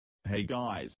Hey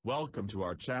guys, welcome to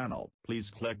our channel. Please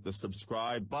click the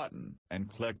subscribe button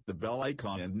and click the bell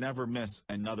icon and never miss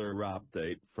another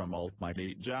update from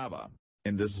Almighty Java.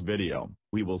 In this video,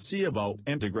 we will see about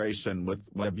integration with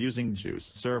web using Guice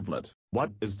Servlet.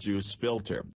 What is Guice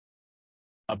filter?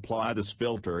 Apply this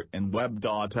filter in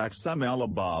web.xml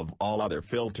above all other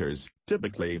filters,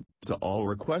 typically, to all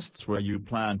requests where you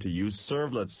plan to use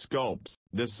servlet scopes.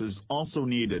 This is also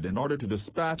needed in order to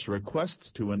dispatch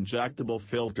requests to injectable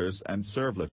filters and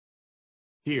servlet.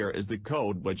 Here is the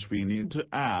code which we need to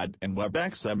add in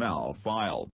web.xml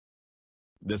file.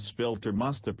 This filter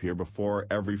must appear before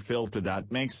every filter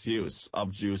that makes use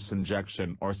of Guice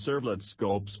injection or servlet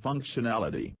scopes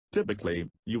functionality. Typically,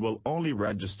 you will only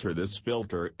register this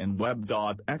filter in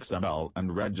web.xml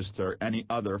and register any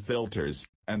other filters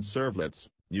and servlets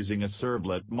using a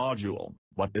ServletModule.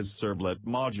 What is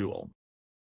ServletModule?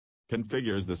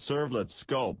 Configures the servlet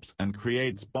scopes and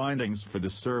creates bindings for the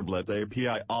servlet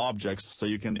API objects so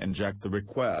you can inject the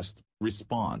request,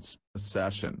 response,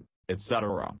 session,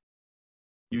 etc.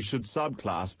 You should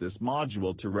subclass this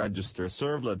module to register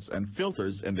servlets and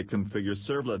filters in the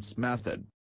configureServlets method.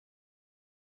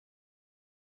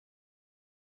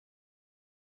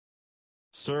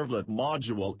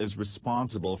 ServletModule is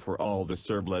responsible for all the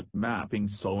servlet mapping,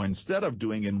 so instead of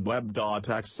doing in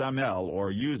web.xml or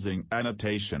using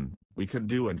annotation, we can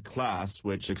do in class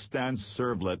which extends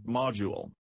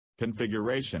ServletModule.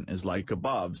 Configuration is like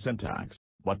above syntax.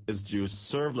 What is Guice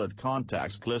Servlet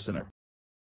Context Listener?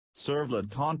 Servlet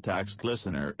Context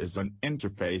Listener is an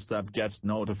interface that gets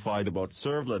notified about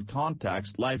servlet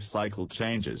context lifecycle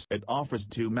changes. It offers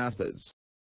two methods.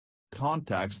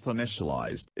 Context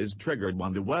initialized is triggered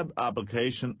when the web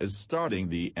application is starting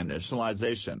the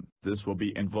initialization. This will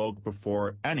be invoked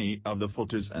before any of the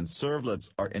filters and servlets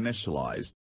are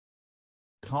initialized.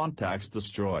 Context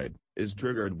destroyed is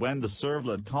triggered when the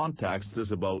servlet context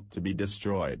is about to be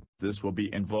destroyed. This will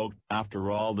be invoked after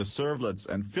all the servlets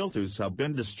and filters have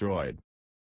been destroyed.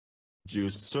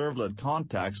 Guice Servlet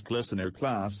Context Listener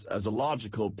class as a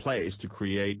logical place to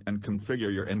create and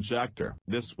configure your injector.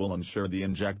 This will ensure the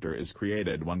injector is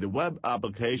created when the web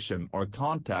application or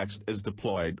context is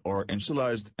deployed or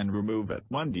initialized and remove it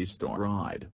when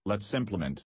destroyed. Let's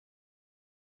implement.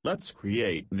 Let's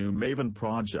create new Maven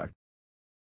project.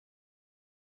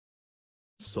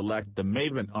 Select the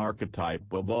Maven archetype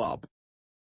web.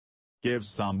 Give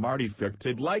some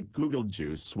artifact like Google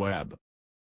Guice Web.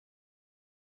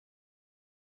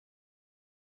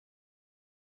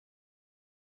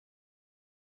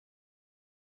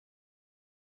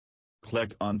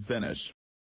 Click on Finish.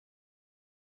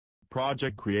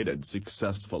 Project created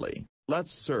successfully.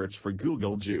 Let's search for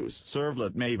Google Guice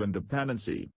Servlet Maven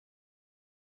dependency.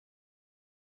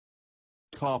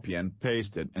 Copy and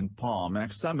paste it in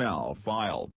 .xml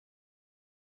file.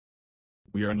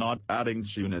 We are not adding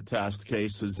unit test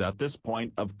cases at this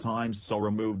point of time, so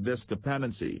remove this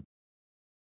dependency.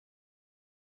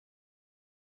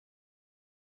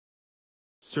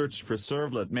 Search for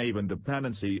Servlet Maven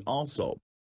dependency also.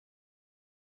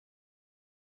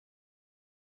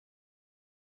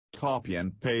 Copy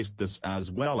and paste this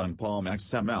as well in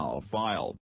 .xml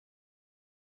file.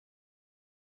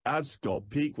 Add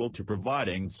scope equal to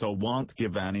providing so won't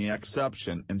give any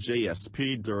exception in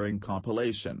JSP during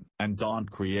compilation, and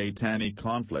don't create any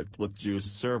conflict with Guice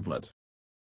Servlet.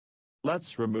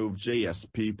 Let's remove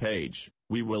JSP page.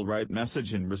 We will write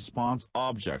message in response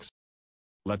objects.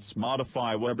 Let's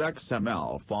modify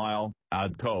web.xml file,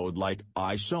 add code like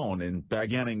I shown in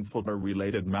beginning footer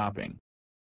related mapping.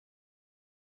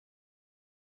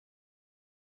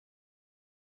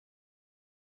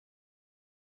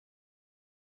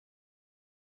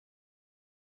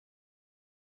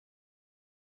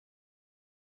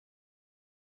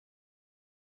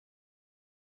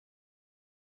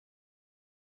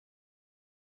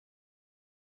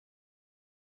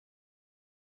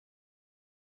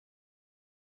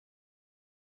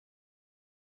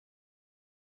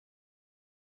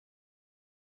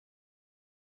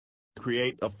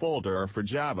 Create a folder for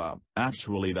Java,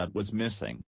 actually that was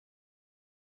missing.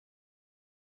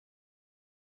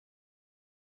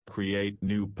 Create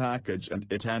new package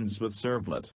and it ends with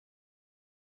servlet.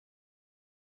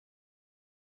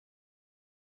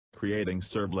 Creating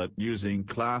servlet using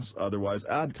class, otherwise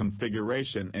add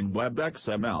configuration in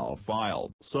web.xml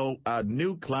file. So add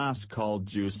new class called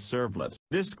Guice Servlet.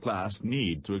 This class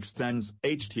need to extends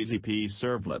HTTP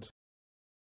servlet.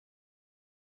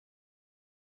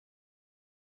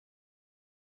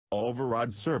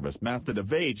 Override service method of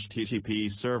HTTP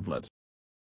servlet.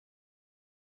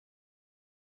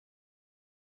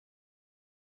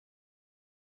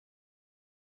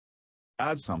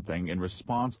 add something in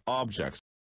response objects.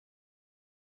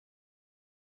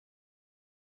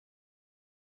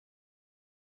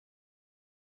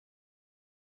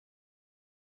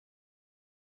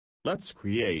 Let's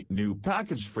create new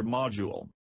package for module.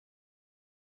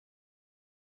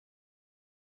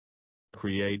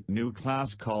 Create new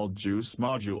class called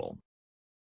GuiceModule.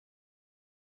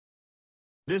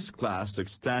 This class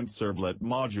extends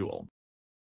ServletModule.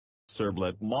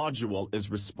 ServletModule is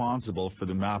responsible for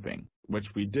the mapping,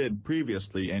 which we did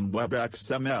previously in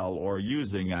web.xml or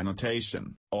using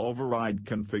annotation. Override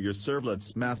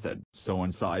configureServlets method. So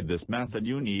inside this method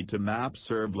you need to map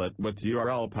servlet with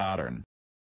URL pattern.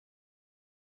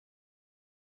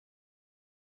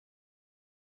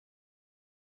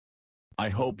 I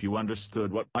hope you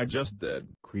understood what I just did.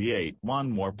 Create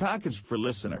one more package for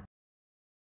listener.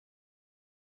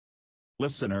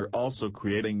 Listener also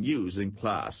creating using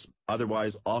class,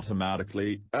 otherwise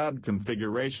automatically add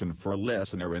configuration for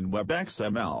listener in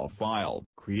web.xml file.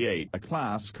 Create a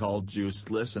class called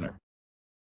GuiceListener.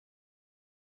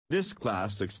 This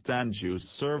class extends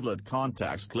GuiceServlet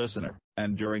context listener,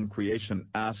 and during creation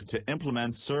ask to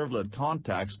implement servlet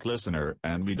context listener,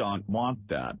 and we don't want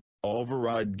that.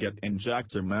 Override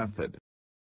getInjector method.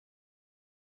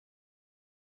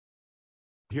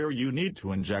 Here you need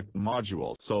to inject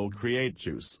module, so create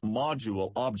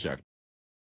GuiceModule object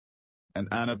and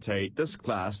annotate this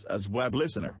class as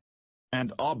webListener.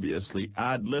 And obviously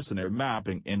add listener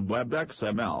mapping in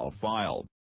web.xml file.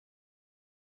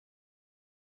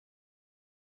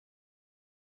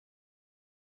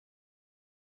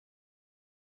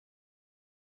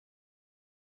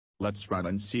 Let's run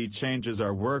and see changes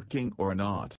are working or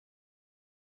not.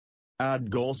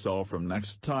 Add goal so from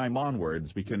next time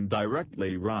onwards we can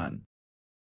directly run.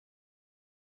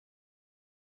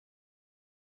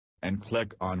 And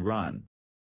click on Run.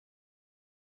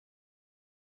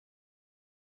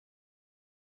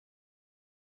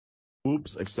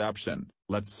 Oops, exception.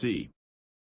 Let's see.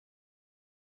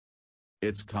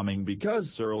 It's coming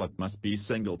because servlet must be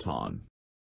singleton.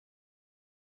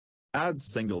 Add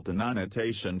singleton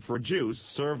annotation for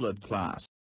GuiceServlet class.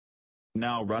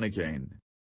 Now run again.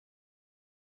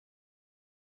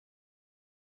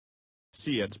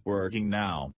 See, it's working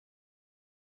now.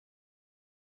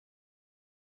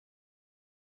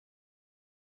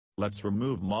 Let's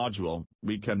remove module,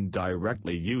 we can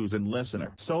directly use in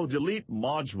listener. So delete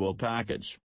module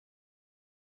package.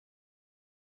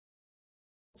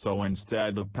 So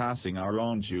instead of passing our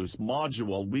own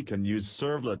GuiceModule we can use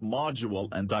ServletModule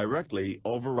and directly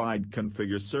override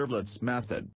configureServlets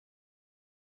method.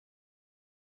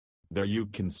 There you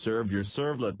can serve your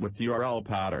servlet with URL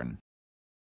pattern.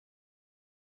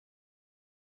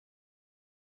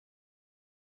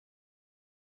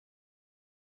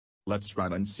 Let's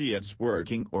run and see it's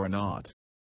working or not.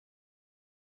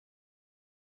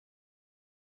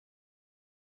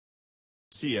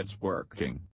 See, it's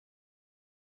working.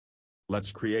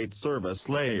 Let's create service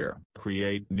layer.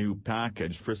 Create new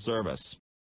package for service.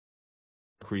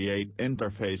 Create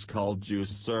interface called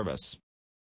GuiceService.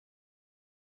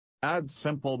 Add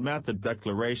simple method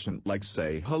declaration like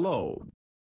say hello.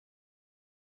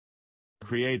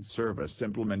 Create service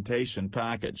implementation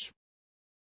package.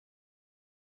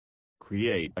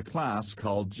 Create a class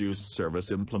called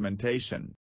GuiceService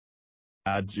implementation.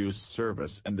 Add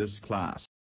GuiceService in this class.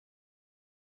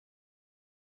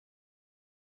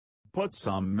 Put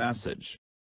some message.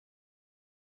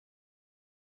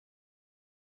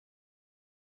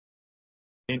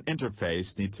 In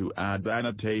interface need to add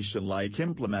annotation like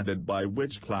implemented by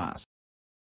which class.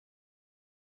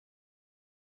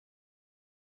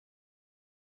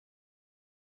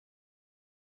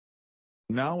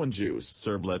 Now in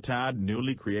GuiceServlet add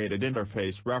newly created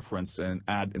interface reference and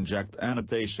add inject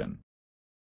annotation.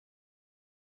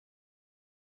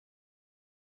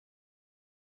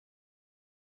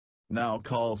 Now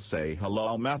call say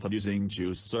hello method using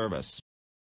GuiceService.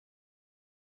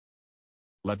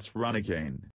 Let's run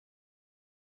again.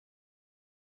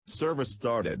 Service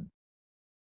started.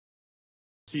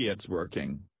 See, it's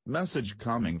working. Message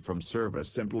coming from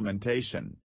service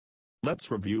implementation.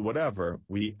 Let's review whatever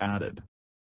we added.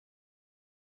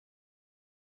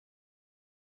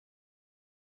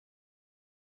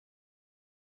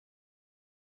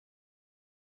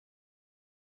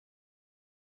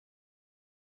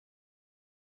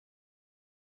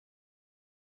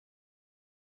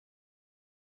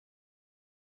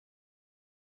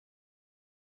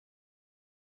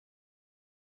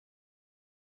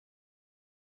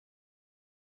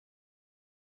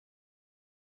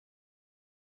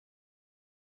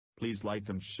 Please like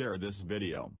and share this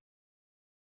video.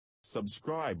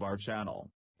 Subscribe our channel.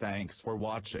 Thanks for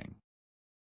watching.